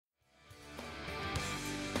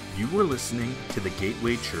You are listening to the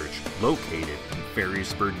Gateway Church located in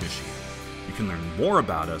Ferrysburg, Michigan. You can learn more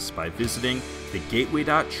about us by visiting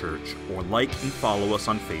thegateway.church or like and follow us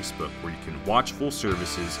on Facebook, where you can watch full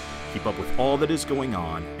services, keep up with all that is going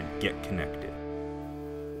on, and get connected.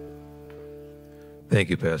 Thank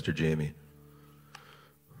you, Pastor Jamie.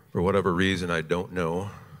 For whatever reason, I don't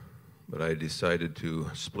know, but I decided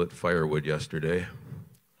to split firewood yesterday,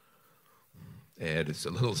 and it's a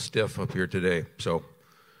little stiff up here today.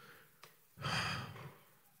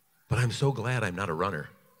 But I'm so glad I'm not a runner.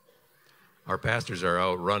 Our pastors are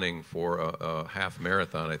out running for a half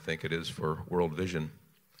marathon, I think it is, for World Vision.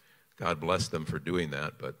 God bless them for doing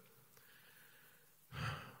that, but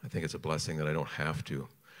I think it's a blessing that I don't have to.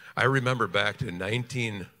 I remember back to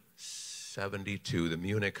 1972, the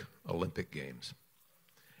Munich Olympic Games.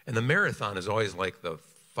 And the marathon is always like the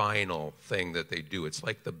final thing that they do. It's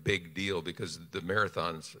like the big deal because the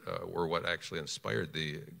marathons were what actually inspired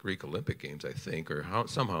the Greek Olympic Games, I think, or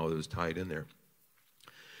somehow it was tied in there.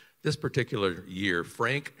 This particular year,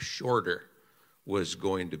 Frank Shorter was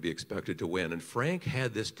going to be expected to win. And Frank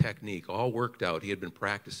had this technique all worked out. He had been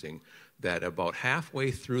practicing that about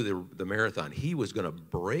halfway through the marathon, he was going to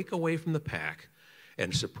break away from the pack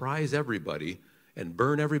and surprise everybody and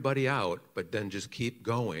burn everybody out, but then just keep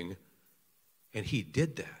going. And he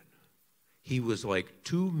did that. He was like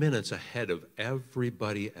 2 minutes ahead of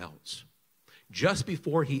everybody else. Just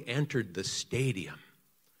before he entered the stadium,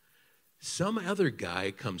 some other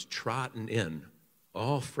guy comes trotting in,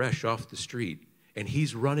 all fresh off the street, and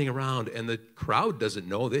he's running around, and the crowd doesn't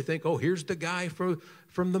know. They think, oh, here's the guy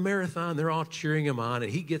from the marathon. They're all cheering him on,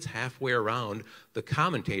 and he gets halfway around. The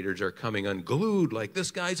commentators are coming unglued, like,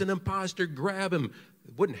 this guy's an imposter, grab him.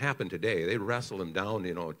 It wouldn't happen today. They'd wrestle him down,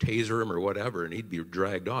 taser him or whatever, and he'd be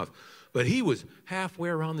dragged off. But he was halfway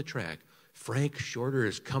around the track. Frank Shorter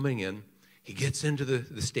is coming in. He gets into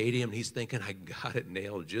the stadium, and he's thinking, I got it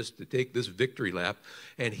nailed just to take this victory lap.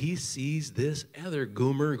 And he sees this other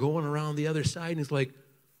goomer going around the other side, and he's like,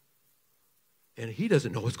 and he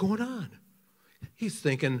doesn't know what's going on. He's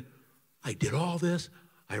thinking, I did all this.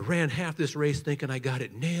 I ran half this race thinking I got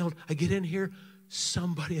it nailed. I get in here.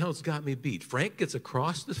 Somebody else got me beat. Frank gets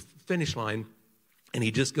across the finish line, and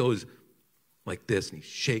he just goes like this, and he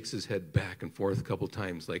shakes his head back and forth a couple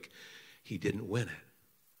times like he didn't win it.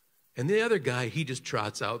 And the other guy, he just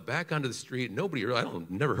trots out back onto the street.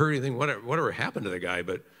 Never heard anything, whatever happened to the guy,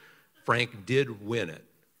 but Frank did win it.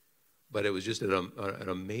 But it was just an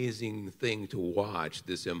amazing thing to watch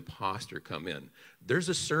this imposter come in. There's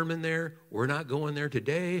a sermon there. We're not going there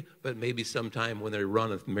today, but maybe sometime when they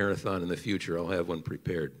run a marathon in the future, I'll have one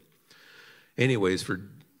prepared. Anyways,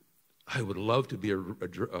 I would love to be a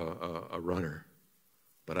runner,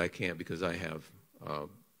 but I can't because I have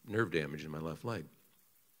nerve damage in my left leg.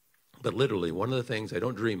 But literally, one of the things, I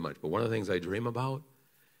don't dream much, but one of the things I dream about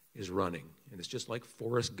is running. And it's just like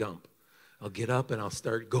Forrest Gump. I'll get up and I'll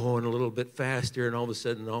start going a little bit faster, and all of a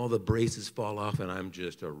sudden all the braces fall off and I'm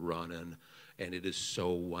just running. And it is so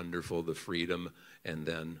wonderful, the freedom. And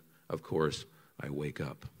then, of course, I wake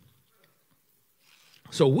up.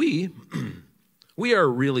 So we are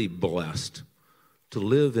really blessed to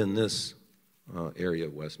live in this area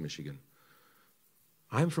of West Michigan.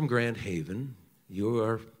 I'm from Grand Haven. You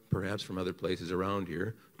are perhaps from other places around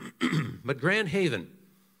here. But Grand Haven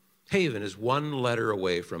is one letter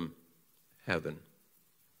away from heaven.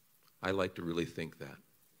 I like to really think that.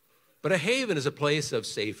 But a haven is a place of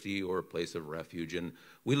safety or a place of refuge. And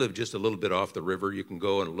we live just a little bit off the river. You can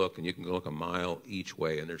go and look, and you can go a mile each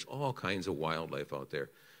way. And there's all kinds of wildlife out there.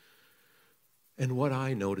 And what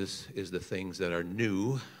I notice is the things that are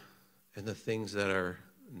new and the things that are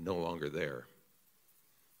no longer there.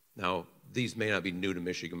 Now, these may not be new to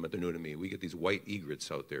Michigan, but they're new to me. We get these white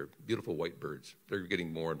egrets out there, beautiful white birds. They're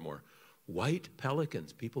getting more and more. White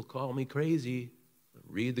pelicans. People call me crazy.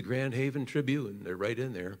 Read the Grand Haven Tribune. They're right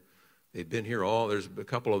in there. They've been here there's a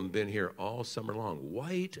couple of them been here all summer long.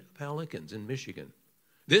 White pelicans in Michigan.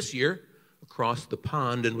 This year, across the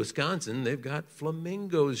pond in Wisconsin, they've got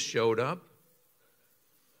flamingos showed up.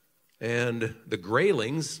 And the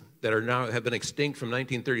graylings that have been extinct from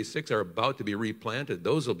 1936 are about to be replanted.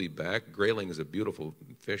 Those will be back. Grayling is a beautiful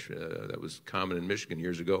fish that was common in Michigan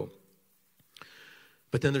years ago.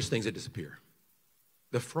 But then there's things that disappear.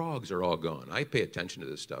 The frogs are all gone. I pay attention to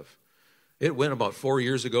this stuff. It went about 4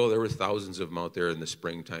 years ago. There were thousands of them out there in the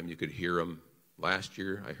springtime. You could hear them. Last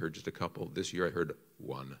year, I heard just a couple. This year, I heard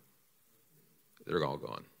one. They're all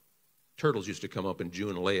gone. Turtles used to come up in June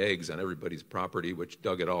and lay eggs on everybody's property, which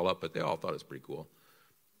dug it all up, but they all thought it was pretty cool.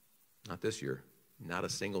 Not this year. Not a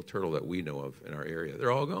single turtle that we know of in our area.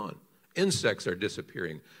 They're all gone. Insects are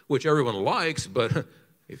disappearing, which everyone likes, but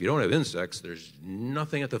If you don't have insects, there's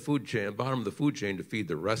nothing at the food chain, bottom of the food chain to feed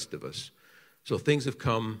the rest of us. So things have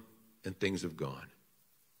come and things have gone.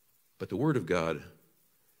 But the Word of God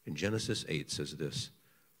in Genesis 8 says this: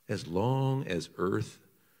 as long as earth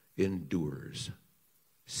endures,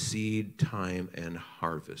 seed time and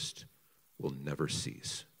harvest will never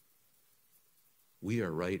cease. We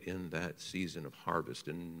are right in that season of harvest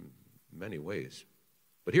in many ways.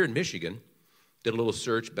 But here in Michigan, did a little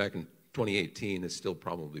search back in 2018. It's still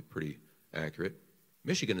probably pretty accurate.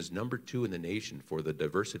 Michigan is number 2 in the nation for the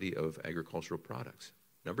diversity of agricultural products.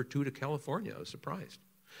 Number 2 to California. I was surprised.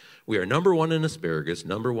 We are number 1 in asparagus,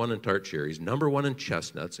 number 1 in tart cherries, number 1 in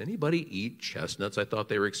chestnuts. Anybody eat chestnuts? I thought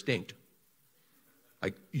they were extinct.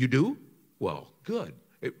 You do? Well, good.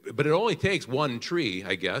 But it only takes one tree,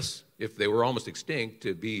 I guess, if they were almost extinct,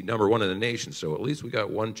 to be number 1 in the nation. So at least we got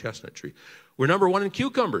one chestnut tree. We're number 1 in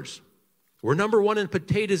cucumbers. We're number 1 in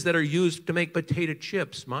potatoes that are used to make potato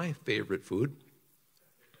chips, my favorite food.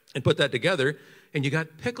 And put that together, and you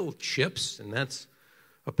got pickled chips, and that's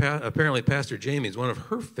apparently Pastor Jamie's one of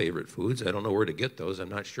her favorite foods. I don't know where to get those. I'm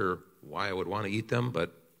not sure why I would want to eat them,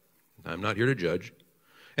 but I'm not here to judge.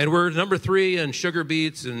 And we're number 3 in sugar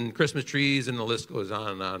beets and Christmas trees, and the list goes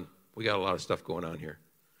on and on. We got a lot of stuff going on here.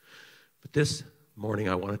 But this morning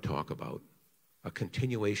I want to talk about a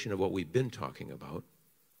continuation of what we've been talking about,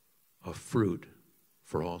 a fruit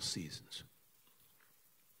for all seasons.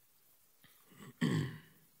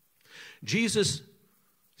 Jesus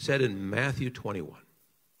said in Matthew 21,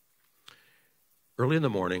 early in the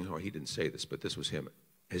morning, or he didn't say this, but this was him.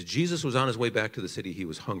 As Jesus was on his way back to the city, he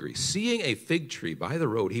was hungry. Seeing a fig tree by the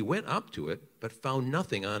road, he went up to it, but found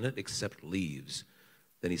nothing on it except leaves.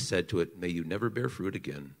 Then he said to it, "May you never bear fruit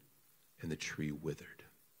again." And the tree withered.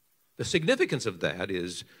 The significance of that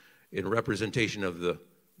is in representation of the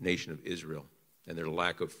nation of Israel and their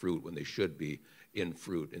lack of fruit when they should be in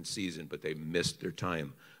fruit in season, but they missed their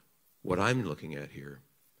time. What I'm looking at here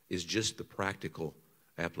is just the practical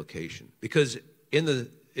application. Because in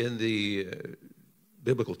the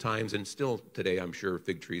biblical times, and still today I'm sure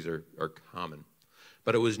fig trees are common,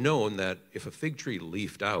 but it was known that if a fig tree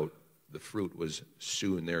leafed out, the fruit was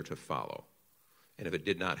soon there to follow. And if it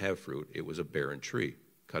did not have fruit, it was a barren tree.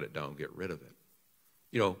 Cut it down, get rid of it.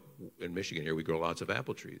 You know, in Michigan here, we grow lots of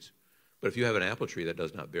apple trees. But if you have an apple tree that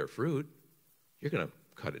does not bear fruit, you're going to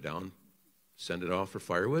cut it down, send it off for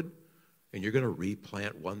firewood, and you're going to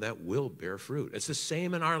replant one that will bear fruit. It's the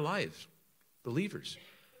same in our lives, believers.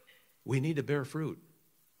 We need to bear fruit.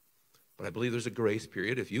 But I believe there's a grace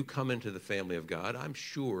period. If you come into the family of God, I'm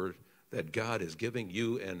sure that God is giving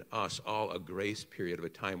you and us all a grace period of a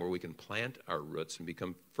time where we can plant our roots and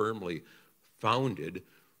become firmly founded,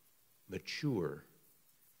 mature.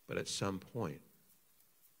 But at some point,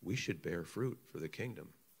 we should bear fruit for the kingdom.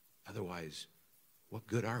 Otherwise, what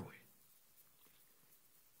good are we?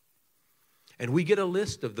 And we get a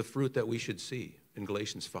list of the fruit that we should see in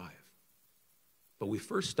Galatians 5. But we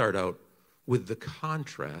first start out with the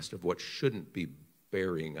contrast of what shouldn't be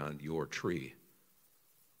bearing on your tree,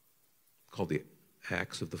 called the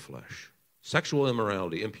acts of the flesh. Sexual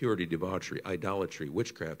immorality, impurity, debauchery, idolatry,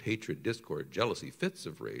 witchcraft, hatred, discord, jealousy, fits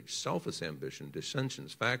of rage, selfish ambition,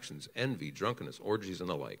 dissensions, factions, envy, drunkenness, orgies, and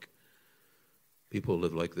the like. People who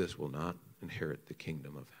live like this will not inherit the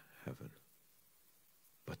kingdom of heaven.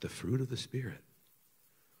 But the fruit of the Spirit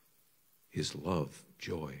is love,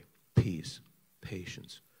 joy, peace,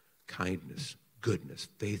 patience, kindness, goodness,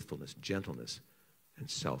 faithfulness, gentleness, and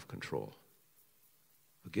self-control.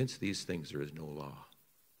 Against these things there is no law.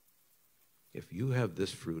 If you have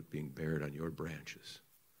this fruit being bared on your branches,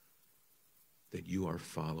 then you are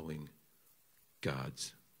following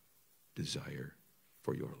God's desire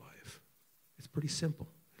for your life. It's pretty simple.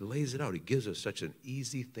 He lays it out. He gives us such an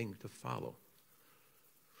easy thing to follow.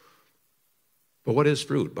 But what is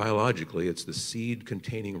fruit? Biologically, it's the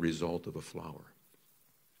seed-containing result of a flower.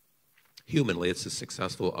 Humanly, it's the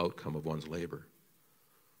successful outcome of one's labor.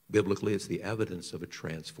 Biblically, it's the evidence of a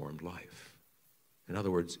transformed life. In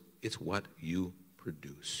other words, it's what you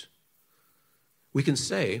produce. We can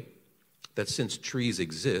say that since trees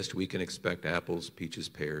exist, we can expect apples, peaches,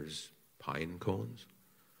 pears, pine cones.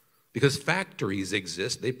 Because factories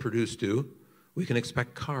exist, they produce too. We can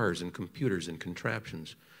expect cars and computers and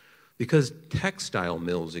contraptions. Because textile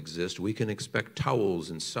mills exist, we can expect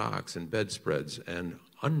towels and socks and bedspreads and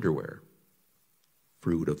underwear.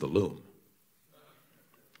 Fruit of the loom.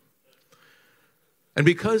 And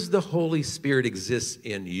because the Holy Spirit exists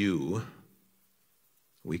in you,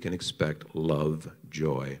 we can expect love,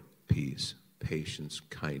 joy, peace, patience,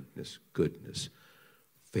 kindness, goodness,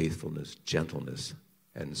 faithfulness, gentleness,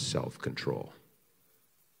 and self-control.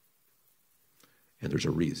 And there's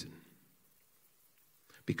a reason.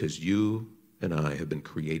 Because you and I have been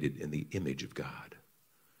created in the image of God.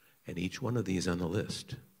 And each one of these on the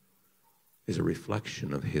list is a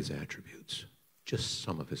reflection of his attributes, just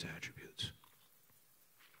some of his attributes.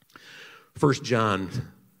 1 John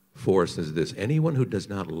 4 says this, anyone who does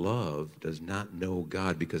not love does not know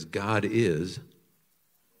God, because God is.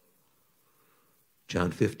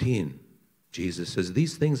 John 15, Jesus says,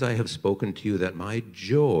 these things I have spoken to you, that my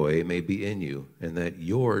joy may be in you, and that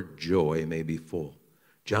your joy may be full.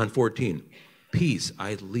 John 14, peace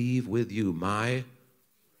I leave with you, my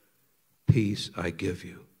peace I give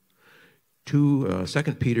you. 2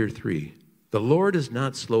 Peter 3, the Lord is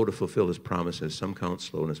not slow to fulfill his promises, some count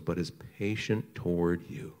slowness, but is patient toward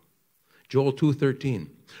you. Joel 2:13,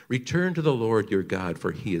 return to the Lord your God,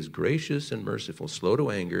 for he is gracious and merciful, slow to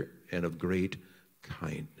anger, and of great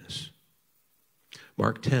kindness.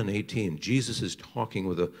 Mark 10:18, Jesus is talking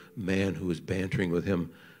with a man who is bantering with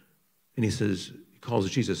him, and he calls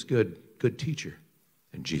Jesus good teacher.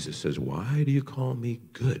 And Jesus says, why do you call me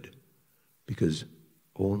good? Because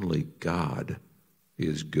only God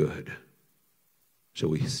is good. So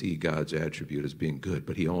we see God's attribute as being good,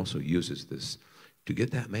 but he also uses this to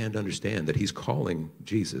get that man to understand that he's calling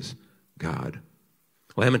Jesus God.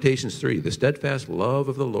 Lamentations 3, the steadfast love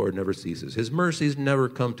of the Lord never ceases. His mercies never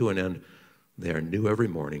come to an end. They are new every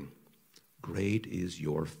morning. Great is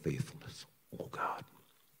your faithfulness, O God.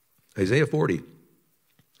 Isaiah 40,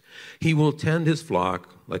 he will tend his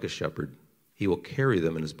flock like a shepherd. He will carry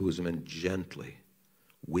them in his bosom and gently,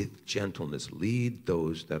 with gentleness, lead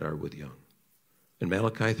those that are with young. In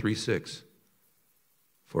Malachi 3:6,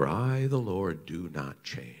 for I, the Lord, do not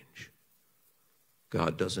change.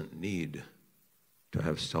 God doesn't need to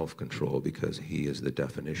have self-control because he is the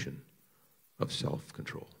definition of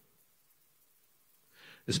self-control.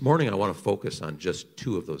 This morning, I want to focus on just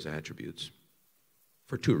two of those attributes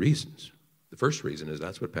for two reasons. The first reason is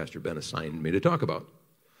that's what Pastor Ben assigned me to talk about.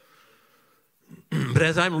 But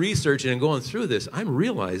as I'm researching and going through this, I'm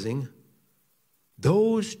realizing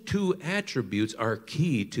those two attributes are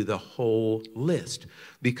key to the whole list.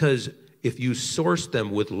 Because if you source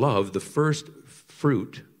them with love, the first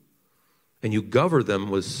fruit, and you govern them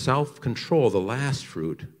with self-control, the last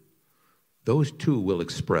fruit, those two will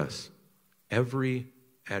express every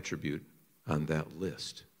attribute on that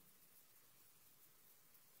list.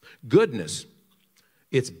 Goodness,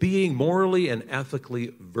 it's being morally and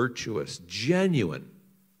ethically virtuous, genuine,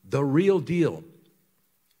 the real deal.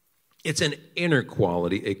 It's an inner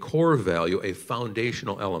quality, a core value, a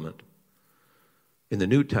foundational element. In the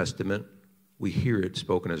New Testament, we hear it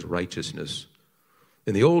spoken as righteousness.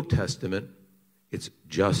 In the Old Testament, it's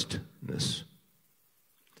justness.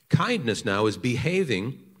 Kindness now is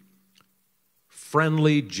behaving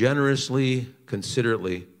friendly, generously,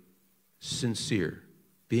 considerately, sincere,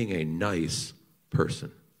 being a nice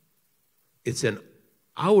person. It's an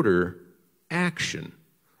outer action,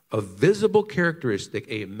 a visible characteristic,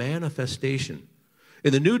 a manifestation.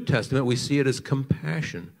 In the New Testament, we see it as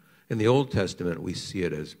compassion. In the Old Testament, we see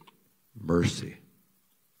it as mercy.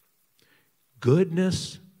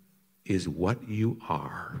 Goodness is what you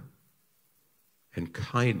are, and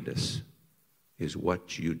kindness is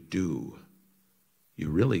what you do. You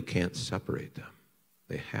really can't separate them.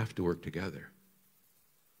 They have to work together.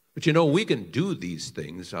 But you know, we can do these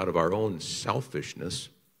things out of our own selfishness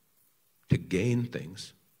to gain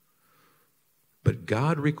things. But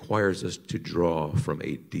God requires us to draw from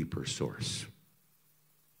a deeper source.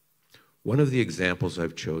 One of the examples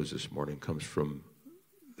I've chose this morning comes from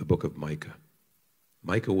the book of Micah.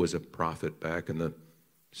 Micah was a prophet back in the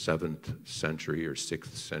 7th century or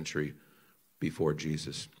 6th century before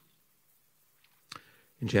Jesus.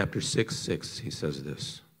 In chapter 6:6, he says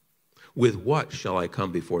this, with what shall I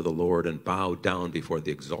come before the Lord and bow down before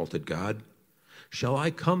the exalted God? Shall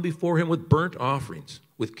I come before him with burnt offerings,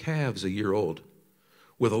 with calves a year old?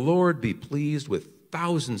 Will the Lord be pleased with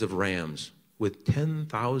thousands of rams, with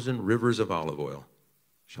 10,000 rivers of olive oil?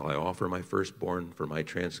 Shall I offer my firstborn for my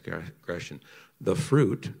transgression, the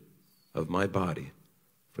fruit of my body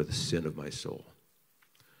for the sin of my soul?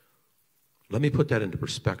 Let me put that into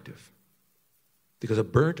perspective. Because a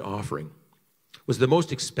burnt offering was the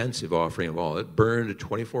most expensive offering of all. It burned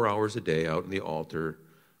 24 hours a day out in the altar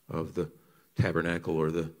of the tabernacle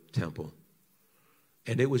or the temple.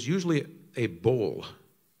 And it was usually a bull,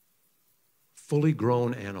 fully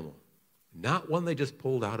grown animal, not one they just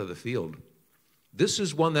pulled out of the field. This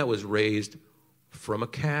is one that was raised from a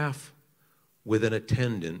calf with an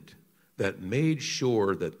attendant that made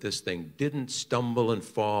sure that this thing didn't stumble and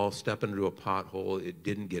fall, step into a pothole. It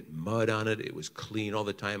didn't get mud on it. It was clean all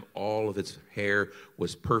the time. All of its hair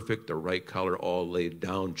was perfect, the right color, all laid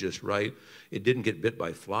down just right. It didn't get bit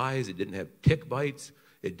by flies. It didn't have tick bites.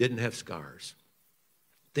 It didn't have scars.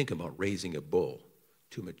 Think about raising a bull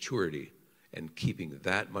to maturity and keeping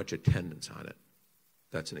that much attendance on it.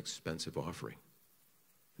 That's an expensive offering.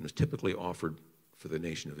 And it was typically offered for the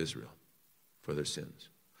nation of Israel, for their sins.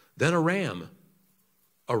 Then a ram.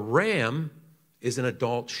 A ram is an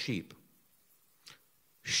adult sheep.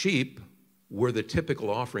 Sheep were the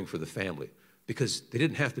typical offering for the family because they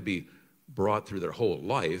didn't have to be brought through their whole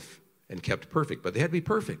life and kept perfect, but they had to be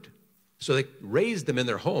perfect. So they raised them in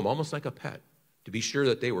their home almost like a pet to be sure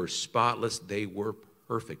that they were spotless, they were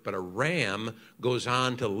perfect. But a ram goes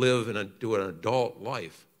on to live and do an adult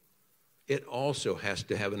life. It also has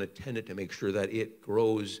to have an attendant to make sure that it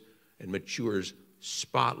grows and matures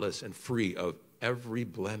spotless and free of every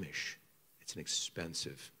blemish. It's an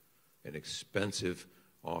expensive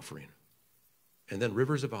offering. And then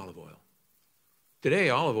rivers of olive oil.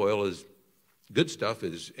 Today, olive oil is, good stuff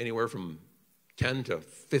is anywhere from 10 to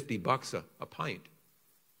 50 bucks a pint.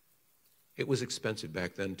 It was expensive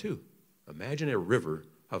back then too. Imagine a river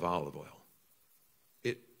of olive oil.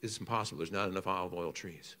 It is impossible. There's not enough olive oil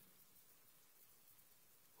trees.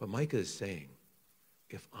 What Micah is saying,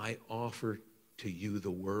 if I offer to you the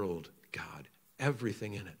world, God,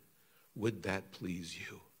 everything in it, would that please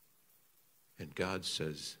you? And God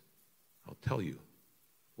says, I'll tell you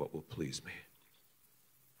what will please me.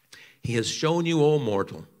 He has shown you, O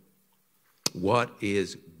mortal, what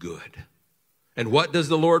is good. And what does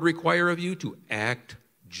the Lord require of you? To act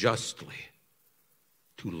justly,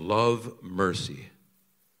 to love mercy,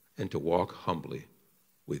 and to walk humbly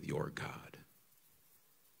with your God.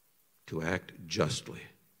 To act justly,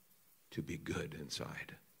 to be good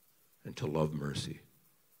inside, and to love mercy,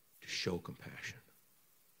 to show compassion.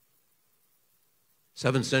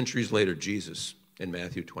 7 centuries later, Jesus, in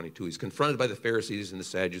Matthew 22, he's confronted by the Pharisees and the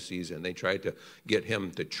Sadducees, and they tried to get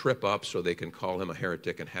him to trip up so they can call him a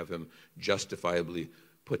heretic and have him justifiably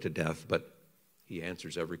put to death. But he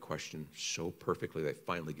answers every question so perfectly they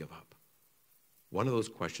finally give up. One of those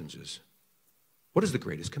questions is, what is the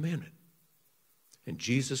greatest commandment? And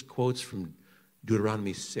Jesus quotes from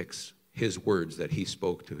Deuteronomy 6, his words that he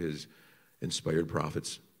spoke to his inspired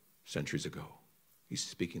prophets centuries ago. He's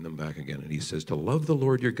speaking them back again, and he says, to love the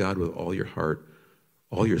Lord your God with all your heart,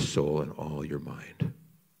 all your soul, and all your mind.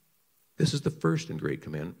 This is the first and great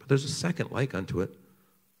commandment, but there's a second like unto it.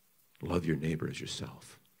 Love your neighbor as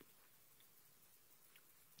yourself.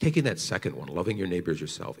 Taking that second one, loving your neighbor as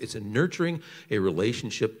yourself, it's in nurturing a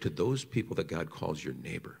relationship to those people that God calls your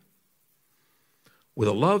neighbor, with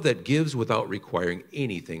a love that gives without requiring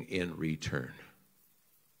anything in return.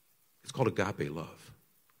 It's called agape love.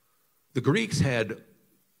 The Greeks had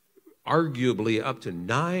arguably up to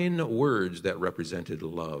 9 words that represented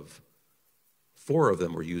love. 4 of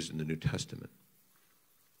them were used in the New Testament: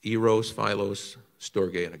 eros, philos,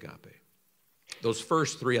 storge, and agape. Those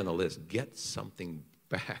first 3 on the list get something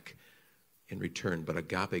back in return, but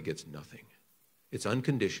agape gets nothing. It's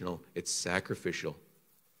unconditional, it's sacrificial.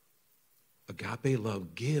 Agape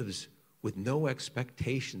love gives with no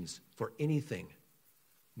expectations for anything,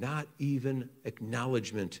 not even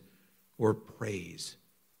acknowledgement or praise.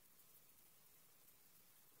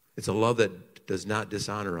 It's a love that does not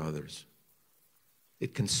dishonor others.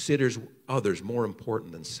 It considers others more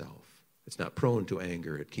important than self. It's not prone to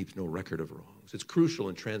anger. It keeps no record of wrongs. It's crucial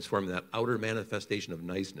in transforming that outer manifestation of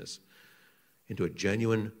niceness into a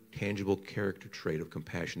genuine, tangible character trait of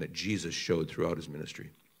compassion that Jesus showed throughout his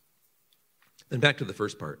ministry. Then back to the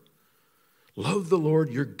first part. Love the Lord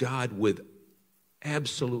your God with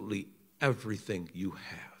absolutely everything you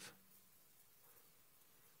have.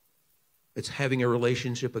 It's having a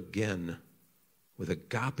relationship again with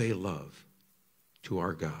agape love to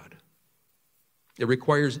our God. It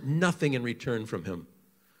requires nothing in return from him.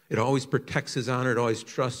 It always protects his honor. It always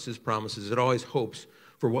trusts his promises. It always hopes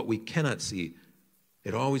for what we cannot see.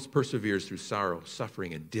 It always perseveres through sorrow,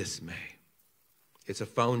 suffering, and dismay. It's a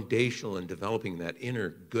foundational in developing that inner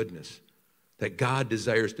goodness that God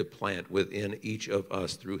desires to plant within each of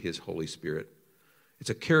us through his Holy Spirit.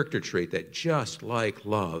 It's a character trait that, just like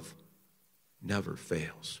love, never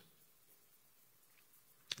fails.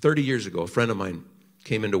 30 years ago, a friend of mine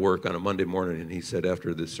came into work on a Monday morning, and he said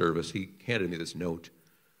after the service, he handed me this note.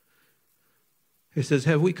 He says,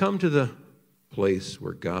 have we come to the place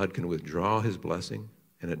where God can withdraw his blessing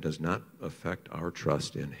and it does not affect our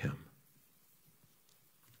trust in him?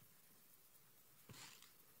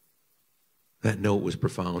 That note was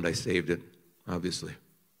profound. I saved it, obviously.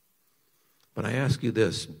 But I ask you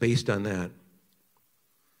this, based on that,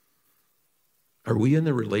 are we in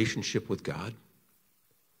the relationship with God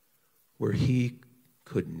where he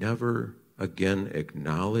could never again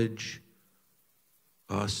acknowledge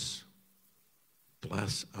us,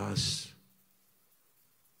 bless us,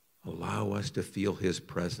 allow us to feel his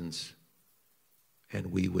presence,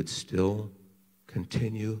 and we would still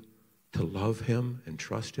continue to love him and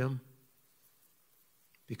trust him?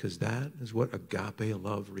 Because that is what agape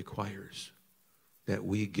love requires, that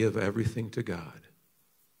we give everything to God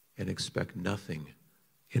and expect nothing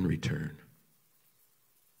in return.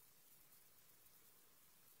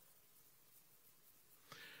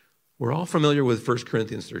 We're all familiar with 1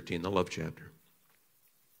 Corinthians 13, the love chapter.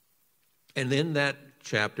 And in that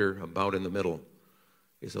chapter, about in the middle,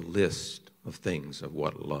 is a list of things of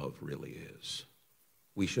what love really is.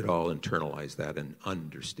 We should all internalize that and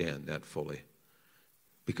understand that fully.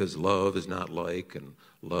 Because love is not like, and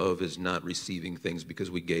love is not receiving things because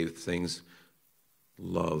we gave things.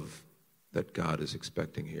 Love that God is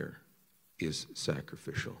expecting here is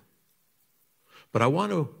sacrificial. But I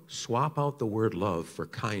want to swap out the word love for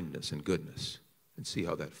kindness and goodness and see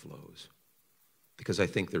how that flows, because I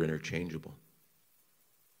think they're interchangeable.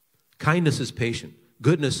 Kindness is patient.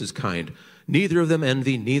 Goodness is kind. Neither of them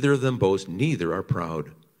envy, neither of them boast, neither are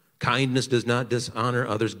proud. Kindness does not dishonor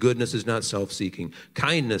others. Goodness is not self-seeking.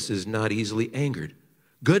 Kindness is not easily angered.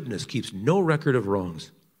 Goodness keeps no record of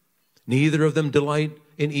wrongs. Neither of them delight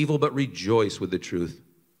in evil, but rejoice with the truth.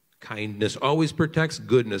 Kindness always protects.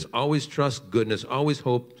 Goodness always trusts. Goodness always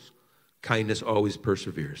hopes. Kindness always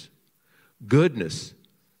perseveres. Goodness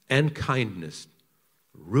and kindness,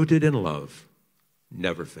 rooted in love,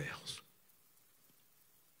 never fails.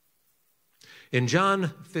 In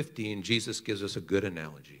John 15, Jesus gives us a good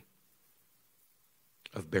analogy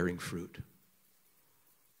of bearing fruit.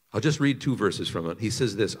 I'll just read 2 verses from it. He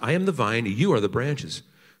says this, I am the vine, you are the branches.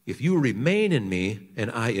 If you remain in me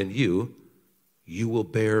and I in you, you will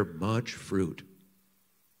bear much fruit.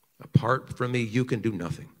 Apart from me, you can do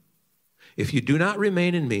nothing. If you do not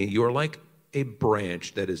remain in me, you are like a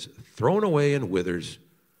branch that is thrown away and withers,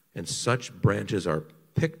 and such branches are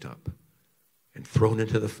picked up and thrown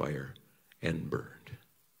into the fire and burned.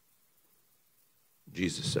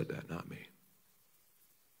 Jesus said that, not me.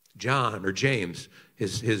 John, or James,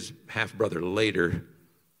 his half-brother later,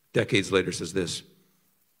 decades later, says this,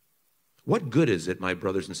 what good is it, my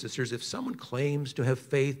brothers and sisters, if someone claims to have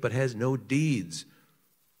faith but has no deeds?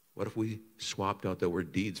 What if we swapped out the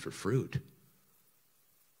word deeds for fruit?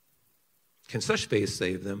 Can such faith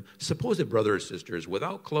save them? Suppose a brother or sister is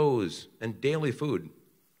without clothes and daily food.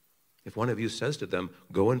 If one of you says to them,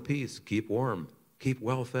 go in peace, keep warm, keep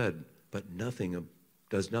well fed, but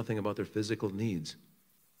does nothing about their physical needs.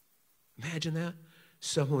 Imagine that.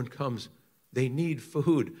 Someone comes, they need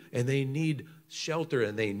food, and they need shelter,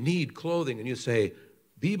 and they need clothing, and you say,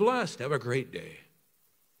 be blessed, have a great day.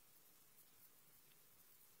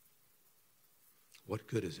 What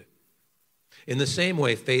good is it? In the same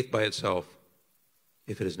way, faith by itself,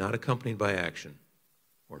 if it is not accompanied by action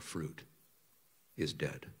or fruit, is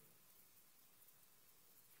dead.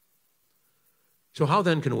 So how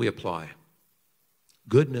then can we apply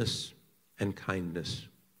goodness and kindness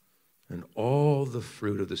and all the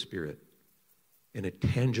fruit of the Spirit in a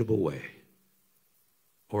tangible way,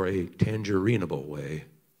 or a tangerinable way,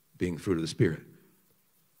 being fruit of the Spirit?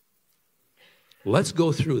 Let's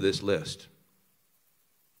go through this list.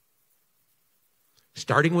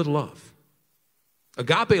 Starting with love.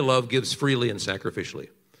 Agape love gives freely and sacrificially.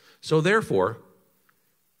 So therefore,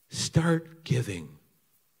 start giving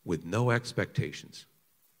with no expectations.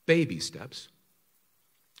 Baby steps.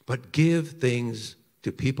 But give things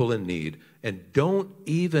to people in need, and don't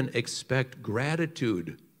even expect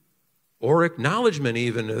gratitude or acknowledgement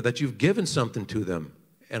even that you've given something to them.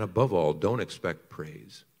 And above all, don't expect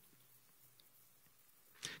praise.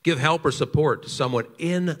 Give help or support to someone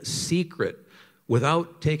in secret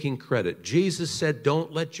without taking credit. Jesus said,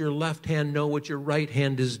 don't let your left hand know what your right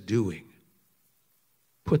hand is doing.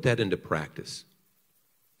 Put that into practice.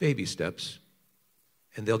 Baby steps,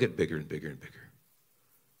 and they'll get bigger and bigger and bigger.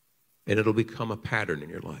 And it'll become a pattern in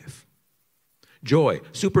your life. Joy,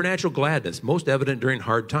 supernatural gladness, most evident during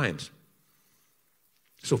hard times.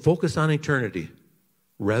 So focus on eternity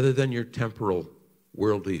rather than your temporal,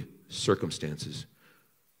 worldly circumstances.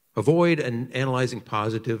 Avoid analyzing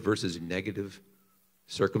positive versus negative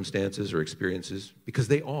circumstances or experiences, because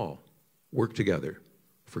they all work together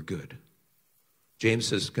for good. James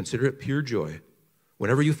says, consider it pure joy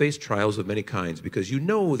whenever you face trials of many kinds, because you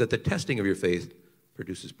know that the testing of your faith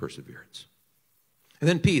produces perseverance. And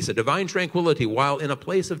then peace, a divine tranquility while in a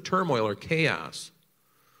place of turmoil or chaos.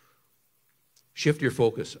 Shift your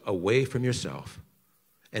focus away from yourself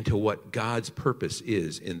and to what God's purpose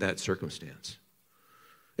is in that circumstance.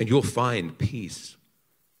 And you'll find peace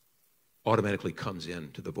automatically comes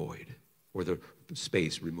into the void or the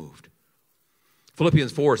space removed.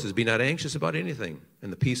 Philippians 4 says, be not anxious about anything,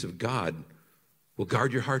 and the peace of God will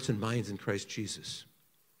guard your hearts and minds in Christ Jesus.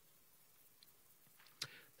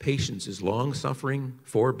 Patience is long-suffering,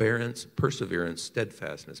 forbearance, perseverance,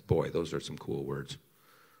 steadfastness. Boy, those are some cool words.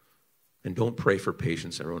 And don't pray for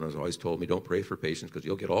patience. Everyone has always told me, don't pray for patience because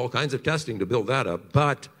you'll get all kinds of testing to build that up.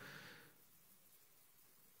 But,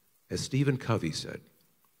 as Stephen Covey said,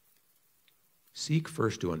 seek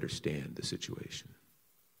first to understand the situation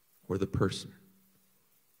or the person,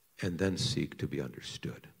 and then seek to be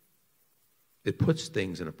understood. It puts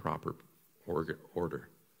things in a proper order.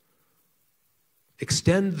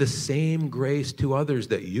 Extend the same grace to others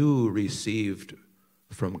that you received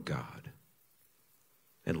from God.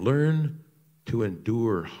 And learn to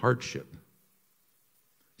endure hardship,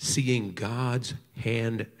 seeing God's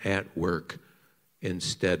hand at work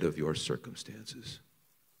instead of your circumstances.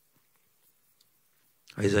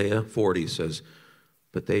 Isaiah 40 says,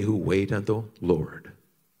 but they who wait on the Lord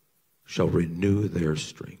shall renew their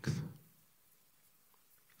strength.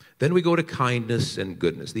 Then we go to kindness and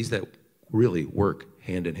goodness, these that really work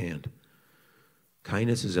hand in hand.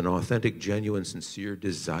 Kindness is an authentic, genuine, sincere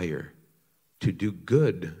desire to do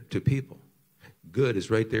good to people. Good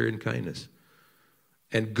is right there in kindness.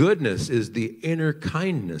 And goodness is the inner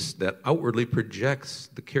kindness that outwardly projects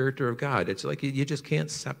the character of God. It's like you just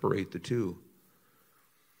can't separate the two.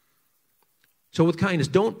 So with kindness,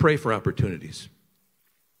 don't pray for opportunities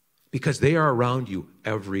because they are around you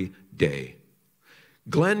every day.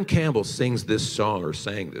 Glenn Campbell sings this song, or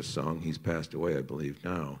sang this song. He's passed away, I believe,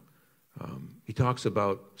 now. He talks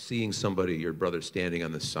about seeing somebody, your brother, standing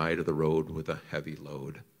on the side of the road with a heavy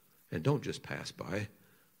load. And don't just pass by.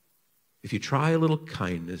 If you try a little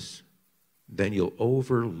kindness, then you'll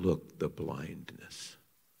overlook the blindness.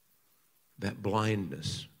 That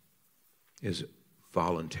blindness is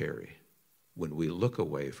voluntary when we look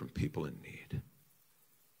away from people in need.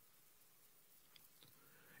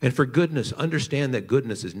 And for goodness, understand that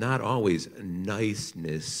goodness is not always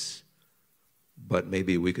niceness, but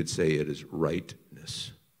maybe we could say it is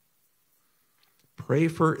rightness. Pray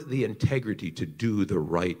for the integrity to do the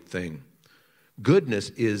right thing. Goodness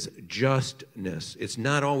is justness. It's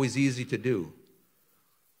not always easy to do.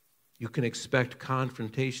 You can expect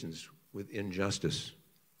confrontations with injustice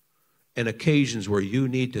and occasions where you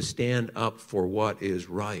need to stand up for what is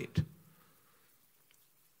right.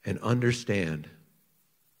 And understand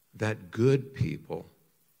that good people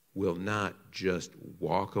will not just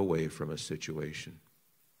walk away from a situation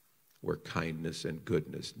where kindness and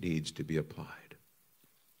goodness needs to be applied.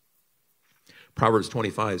 Proverbs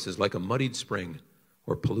 25 says, like a muddied spring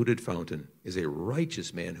or polluted fountain is a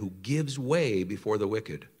righteous man who gives way before the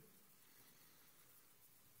wicked.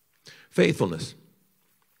 Faithfulness.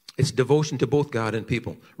 It's devotion to both God and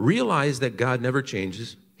people. Realize that God never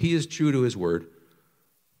changes. He is true to his word,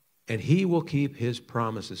 and he will keep his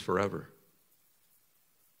promises forever.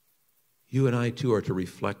 You and I, too, are to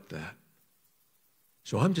reflect that.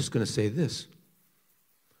 So I'm just going to say this.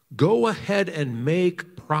 Go ahead and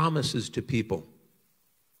make promises to people,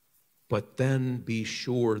 but then be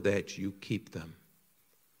sure that you keep them.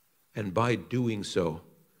 And by doing so,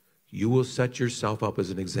 you will set yourself up as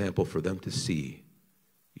an example for them to see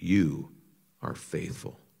you are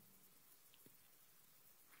faithful.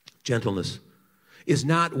 Gentleness is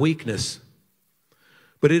not weakness,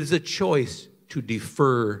 but it is a choice to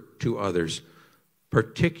defer to others,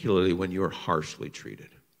 particularly when you're harshly treated.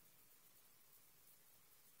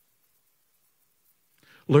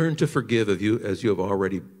 Learn to forgive as you have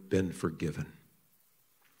already been forgiven,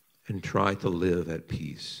 and try to live at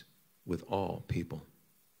peace with all people.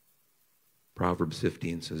 Proverbs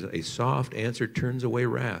 15 says, a soft answer turns away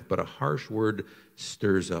wrath, but a harsh word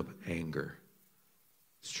stirs up anger.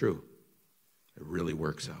 It's true. It really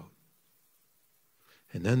works out.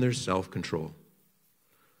 And then there's self-control.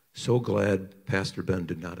 So glad Pastor Ben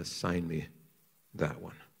did not assign me that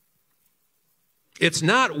one. It's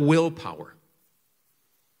not willpower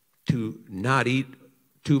to not eat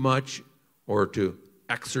too much or to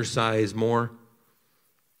exercise more,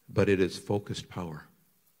 but it is focused power.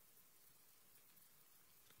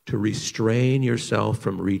 To restrain yourself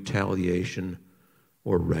from retaliation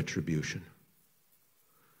or retribution.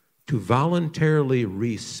 To voluntarily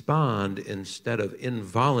respond instead of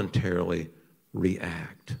involuntarily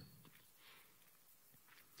react.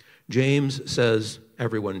 James says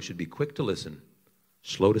everyone should be quick to listen,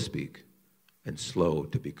 slow to speak, and slow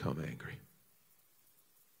to become angry.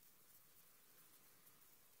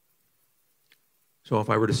 So if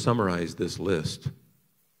I were to summarize this list,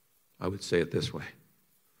 I would say it this way.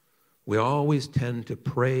 We always tend to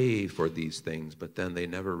pray for these things, but then they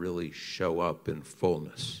never really show up in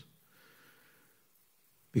fullness.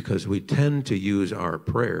 Because we tend to use our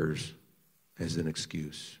prayers as an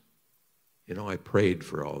excuse. You know, I prayed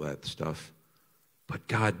for all that stuff, but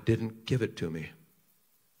God didn't give it to me.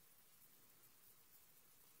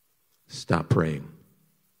 Stop praying.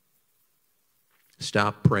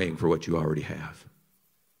 Stop praying for what you already have.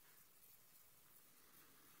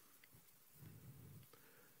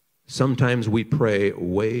 Sometimes we pray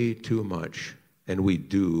way too much and we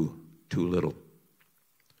do too little.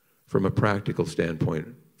 From a practical standpoint,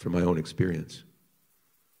 from my own experience,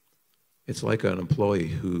 it's like an employee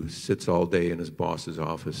who sits all day in his boss's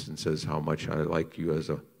office and says how much I like you as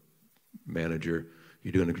a manager.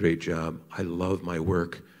 You're doing a great job. I love my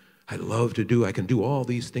work. I can do all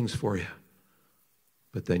these things for you.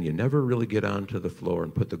 But then you never really get onto the floor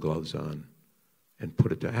and put the gloves on and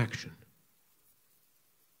put it to action.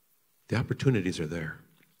 The opportunities are there.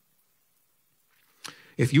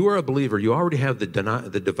 If you are a believer, you already have the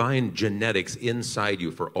divine genetics inside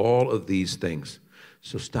you for all of these things.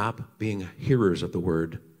 So stop being hearers of the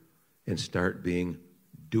word and start being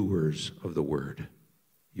doers of the word.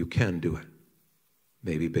 You can do it.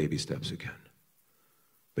 Maybe baby steps again.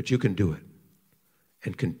 But you can do it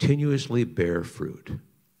and continuously bear fruit.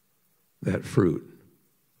 That fruit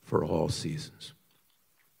for all seasons.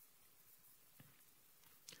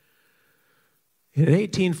 In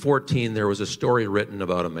 1814, there was a story written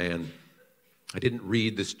about a man. I didn't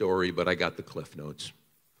read the story, but I got the Cliff Notes.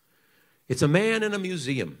 It's a man in a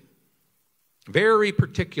museum. Very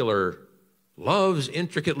particular, loves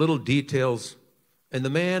intricate little details. And the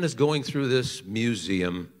man is going through this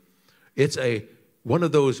museum. It's one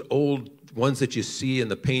of those old ones that you see in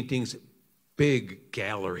the paintings, big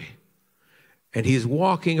gallery. And he's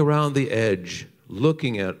walking around the edge,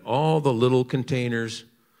 looking at all the little containers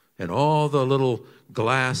and all the little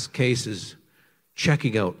glass cases,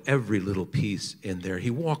 checking out every little piece in there.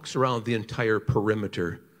 He walks around the entire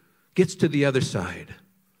perimeter, gets to the other side.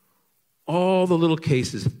 All the little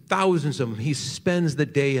cases, thousands of them. He spends the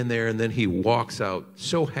day in there, and then he walks out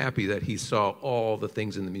so happy that he saw all the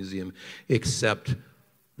things in the museum, except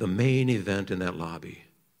the main event in that lobby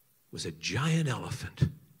was a giant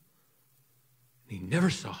elephant. He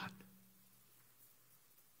never saw it.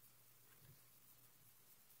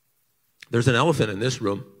 There's an elephant in this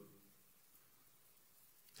room,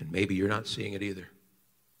 and maybe you're not seeing it either.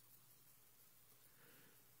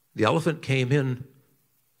 The elephant came in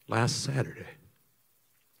last Saturday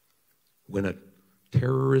when a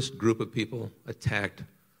terrorist group of people attacked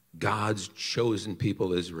God's chosen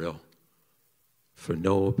people, Israel, for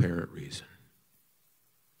no apparent reason.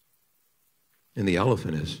 And the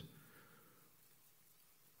elephant is,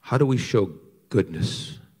 how do we show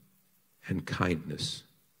goodness and kindness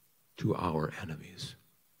to our enemies?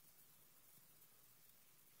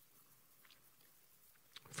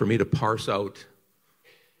 For me to parse out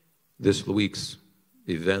this week's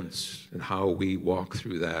events and how we walk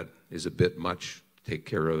through that is a bit much to take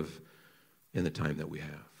care of in the time that we have.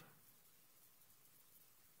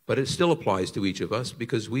 But it still applies to each of us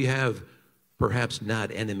because we have perhaps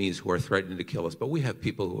not enemies who are threatening to kill us, but we have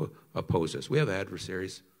people who oppose us. We have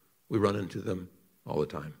adversaries. We run into them all the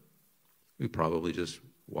time. We probably just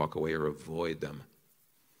walk away or avoid them.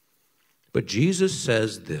 But Jesus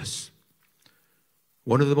says this.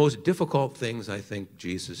 One of the most difficult things I think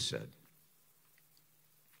Jesus said.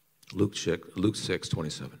 Luke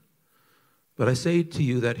 6:27. But I say to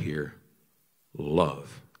you that hear,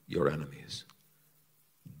 love your enemies.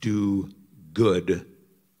 Do good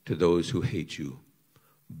to those who hate you.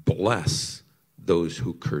 Bless those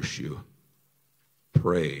who curse you.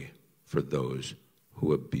 Pray for those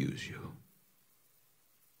who abuse you.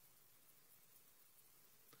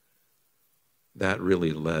 That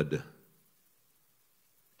really led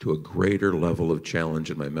to a greater level of challenge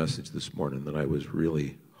in my message this morning than I was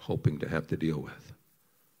really hoping to have to deal with.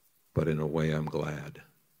 But in a way, I'm glad.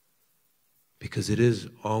 Because it is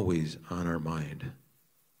always on our mind.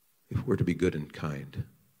 If we're to be good and kind,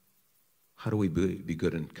 how do we be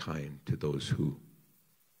good and kind to those who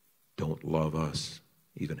don't love us,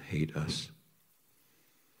 even hate us?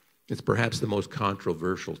 It's perhaps the most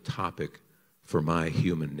controversial topic for my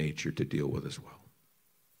human nature to deal with as well.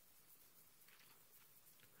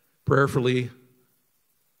 Prayerfully,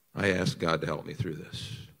 I asked God to help me through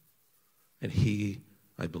this. And He,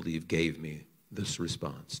 I believe, gave me this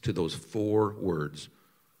response to those 4 words: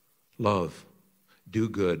 love, do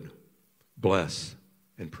good, bless,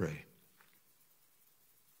 and pray.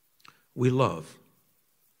 We love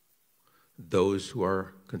those who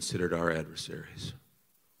are considered our adversaries,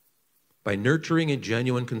 by nurturing a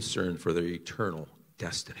genuine concern for their eternal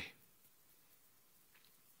destiny,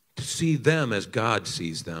 to see them as God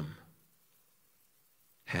sees them,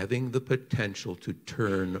 having the potential to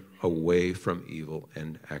turn away from evil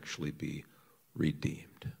and actually be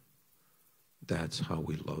redeemed. That's how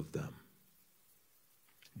we love them.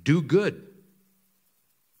 Do good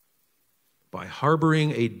by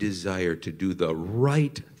harboring a desire to do the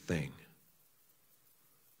right thing,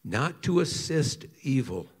 not to assist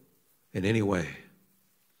evil in any way,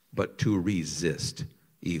 but to resist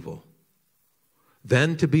evil.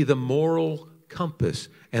 Then to be the moral compass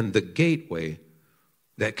and the gateway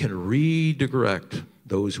that can redirect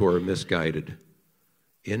those who are misguided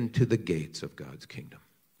into the gates of God's kingdom.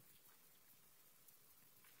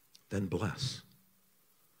 Then bless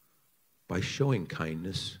by showing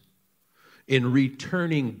kindness in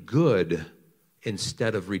returning good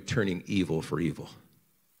instead of returning evil for evil.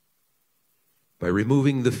 By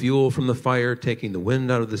removing the fuel from the fire, taking the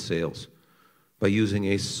wind out of the sails, by using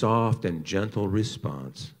a soft and gentle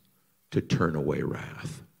response to turn away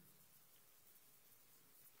wrath.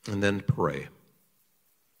 And then pray.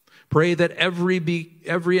 Pray that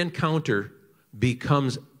every encounter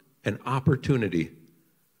becomes an opportunity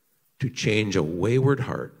to change a wayward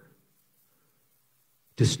heart,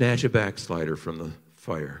 to snatch a backslider from the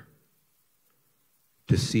fire,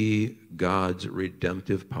 to see God's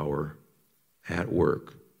redemptive power at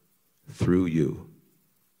work through you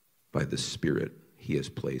by the Spirit He has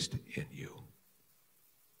placed in you.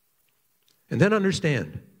 And then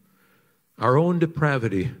understand our own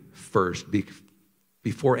depravity first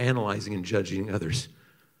before analyzing and judging others.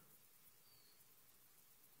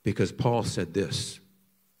 Because Paul said this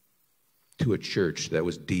to a church that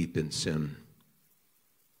was deep in sin.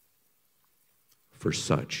 For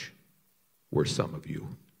such were some of you.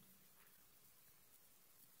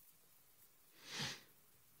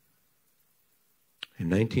 In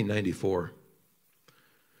 1994,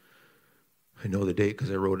 I know the date because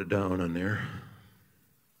I wrote it down on there.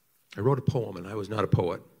 I wrote a poem, and I was not a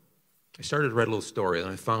poet. I started to write a little story, and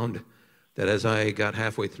I found that as I got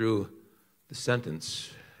halfway through the sentence,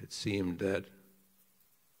 it seemed that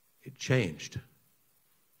it changed,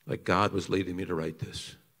 like God was leading me to write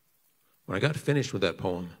this. When I got finished with that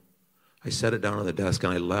poem, I set it down on the desk,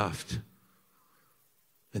 and I left.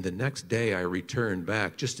 And the next day, I returned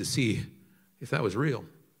back just to see if that was real.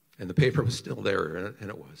 And the paper was still there, and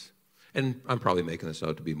it was. And I'm probably making this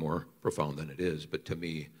out to be more profound than it is, but to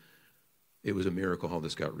me, it was a miracle how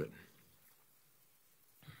this got written.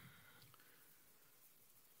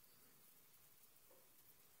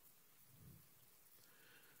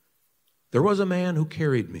 There was a man who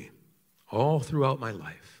carried me all throughout my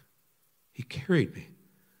life. He carried me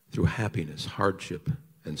through happiness, hardship,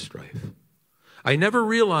 and strife. I never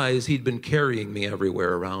realized he'd been carrying me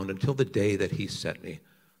everywhere around until the day that he set me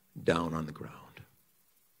down on the ground.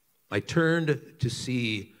 I turned to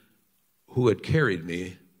see who had carried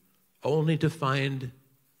me, only to find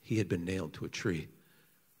he had been nailed to a tree.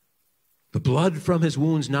 The blood from his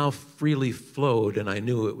wounds now freely flowed, and I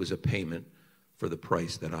knew it was a payment for the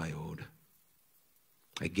price that I owed.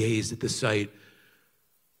 I gazed at the sight,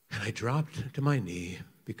 and I dropped to my knee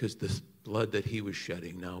because the blood that he was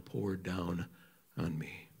shedding now poured down on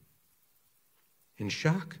me. In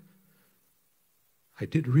shock, I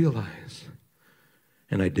did realize,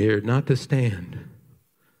 and I dared not to stand,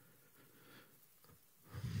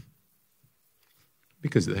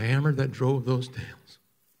 because the hammer that drove those nails,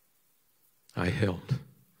 I held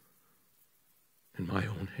in my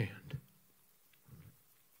own hand.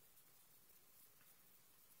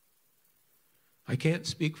 I can't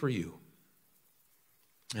speak for you,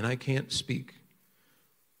 and I can't speak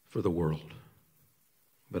for the world,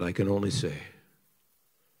 but I can only say,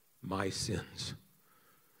 my sins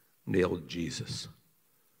nailed Jesus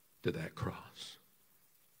to that cross.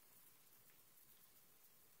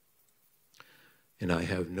 And I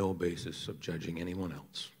have no basis of judging anyone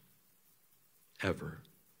else, ever,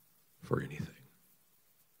 for anything.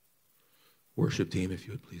 Worship team, if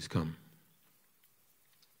you would please come.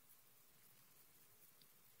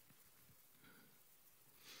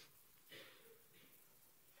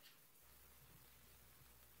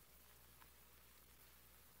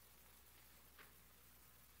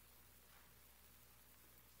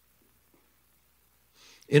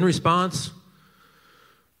 In response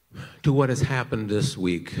to what has happened this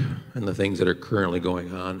week and the things that are currently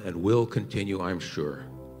going on and will continue, I'm sure,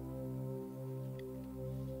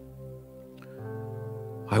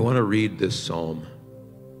 I want to read this psalm.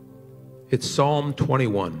 It's Psalm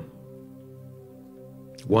 21,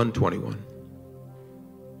 121.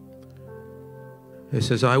 He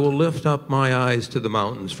says, I will lift up my eyes to the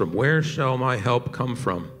mountains. From where shall my help come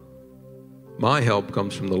from? My help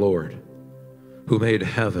comes from the Lord, who made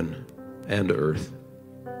heaven and earth.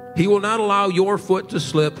 He will not allow your foot to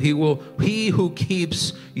slip. He who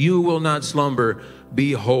keeps you will not slumber.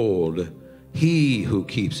 Behold, he who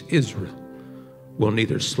keeps Israel will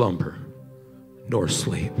neither slumber nor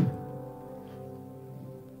sleep.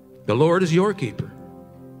 The Lord is your keeper.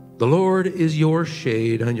 The Lord is your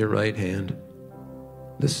shade on your right hand.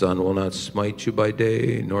 The sun will not smite you by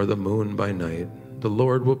day, nor the moon by night. The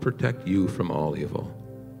Lord will protect you from all evil.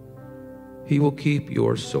 He will keep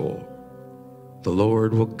your soul. The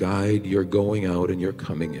Lord will guide your going out and your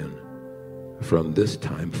coming in from this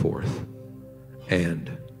time forth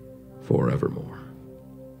and forevermore.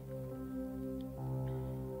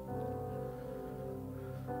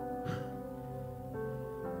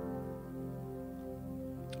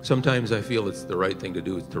 Sometimes I feel it's the right thing to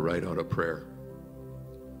do is to write out a prayer.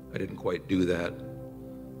 I didn't quite do that.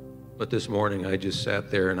 But this morning I just sat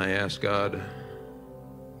there and I asked God,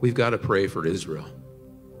 we've got to pray for Israel.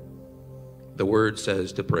 The word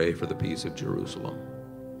says to pray for the peace of Jerusalem.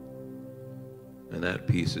 And that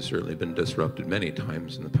peace has certainly been disrupted many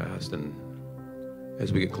times in the past. And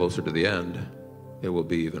as we get closer to the end, it will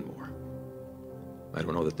be even more. I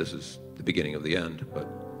don't know that this is the beginning of the end, but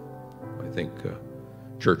I think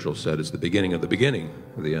Churchill said it's the beginning of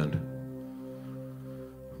the end.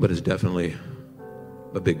 But it's definitely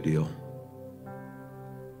a big deal.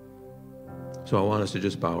 So I want us to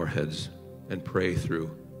just bow our heads and pray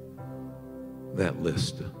through that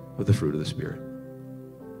list of the fruit of the Spirit.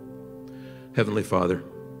 Heavenly Father,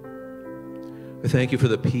 I thank you for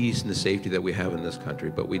the peace and the safety that we have in this country,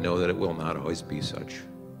 but we know that it will not always be such.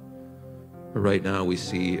 Right now we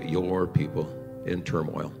see your people in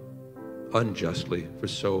turmoil, unjustly for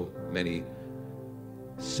so many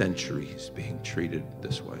centuries being treated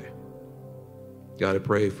this way. God, I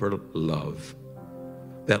pray for love.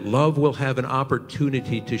 That love will have an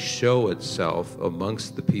opportunity to show itself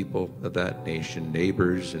amongst the people of that nation,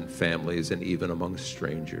 neighbors and families, and even amongst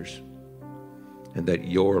strangers. And that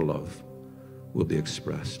your love will be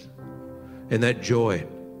expressed. And that joy,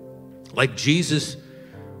 like Jesus,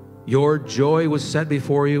 your joy was set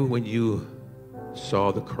before you when you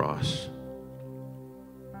saw the cross.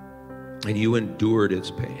 And you endured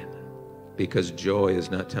its pain, because joy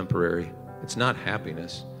is not temporary. It's not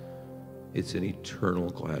happiness. It's an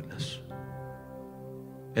eternal gladness.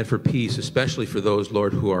 And for peace, especially for those,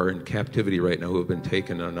 Lord, who are in captivity right now, who have been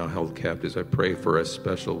taken and are now held captives, I pray for a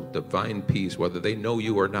special divine peace, whether they know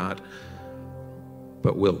you or not,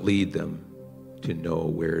 but will lead them to know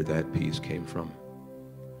where that peace came from.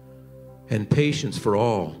 And patience for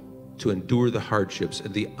all to endure the hardships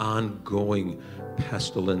and the ongoing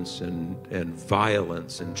pestilence and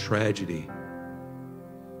violence and tragedy,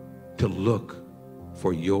 to look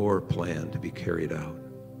for your plan to be carried out.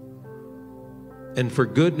 And for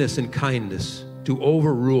goodness and kindness to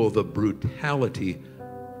overrule the brutality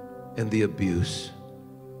and the abuse.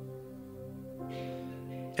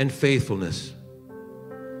 And faithfulness.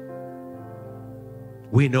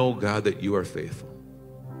 We know, God, that you are faithful.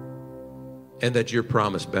 And that your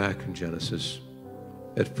promise back in Genesis,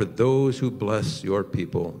 that for those who bless your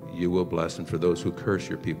people, you will bless, and for those who curse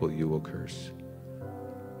your people, you will curse.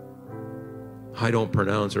 I don't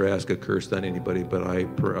pronounce or ask a curse on anybody, but I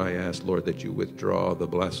ask, Lord, that you withdraw the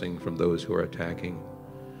blessing from those who are attacking,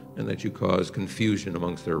 and that you cause confusion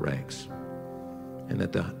amongst their ranks, and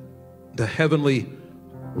that the heavenly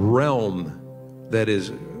realm that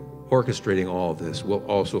is orchestrating all this will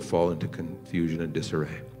also fall into confusion and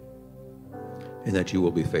disarray, and that you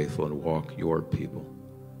will be faithful and walk your people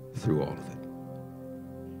through all of it,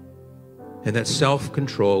 and that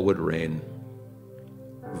self-control would reign,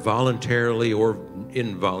 voluntarily or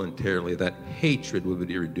involuntarily, that hatred would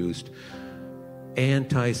be reduced,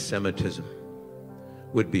 anti-Semitism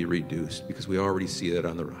would be reduced, because we already see that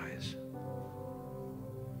on the rise,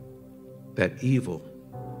 that evil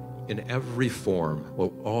in every form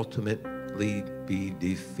will ultimately be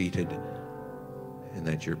defeated, and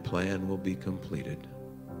that your plan will be completed,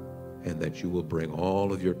 and that you will bring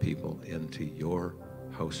all of your people into your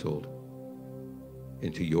household,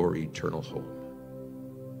 into your eternal home.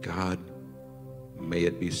 God, may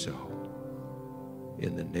it be so.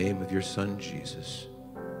 In the name of your Son, Jesus.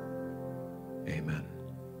 Amen.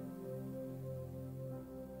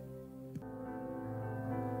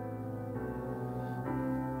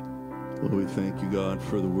 Lord, we thank you, God,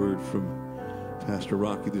 for the word from Pastor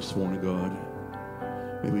Rocky this morning, God.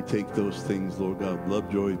 May we take those things, Lord God,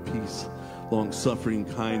 love, joy, peace, long-suffering,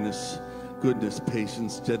 kindness, goodness,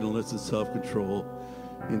 patience, gentleness, and self-control.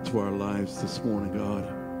 into our lives this morning,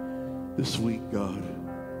 God, this week, God.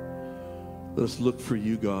 Let us look for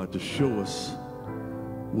you, God, to show us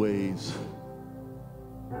ways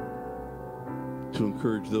to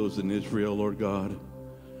encourage those in Israel, Lord God,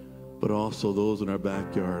 but also those in our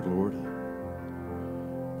backyard, Lord.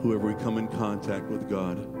 Whoever we come in contact with,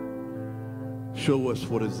 God, show us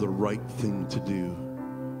what is the right thing to do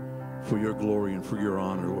for your glory and for your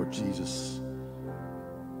honor, Lord Jesus.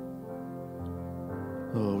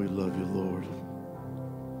 Oh, we love you, Lord.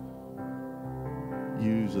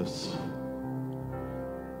 Use us.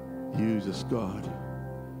 Use us, God,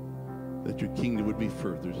 that your kingdom would be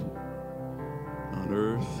furthered on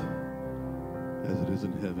earth as it is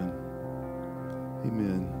in heaven.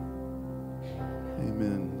 Amen.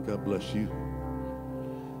 Amen. God bless you.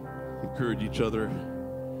 Encourage each other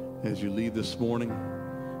as you leave this morning.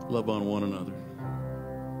 Love on one another.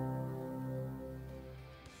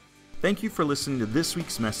 Thank you for listening to this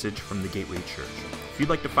week's message from the Gateway Church. If you'd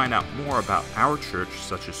like to find out more about our church,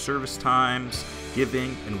 such as service times,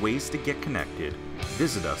 giving, and ways to get connected,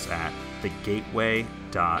 visit us at thegateway.church.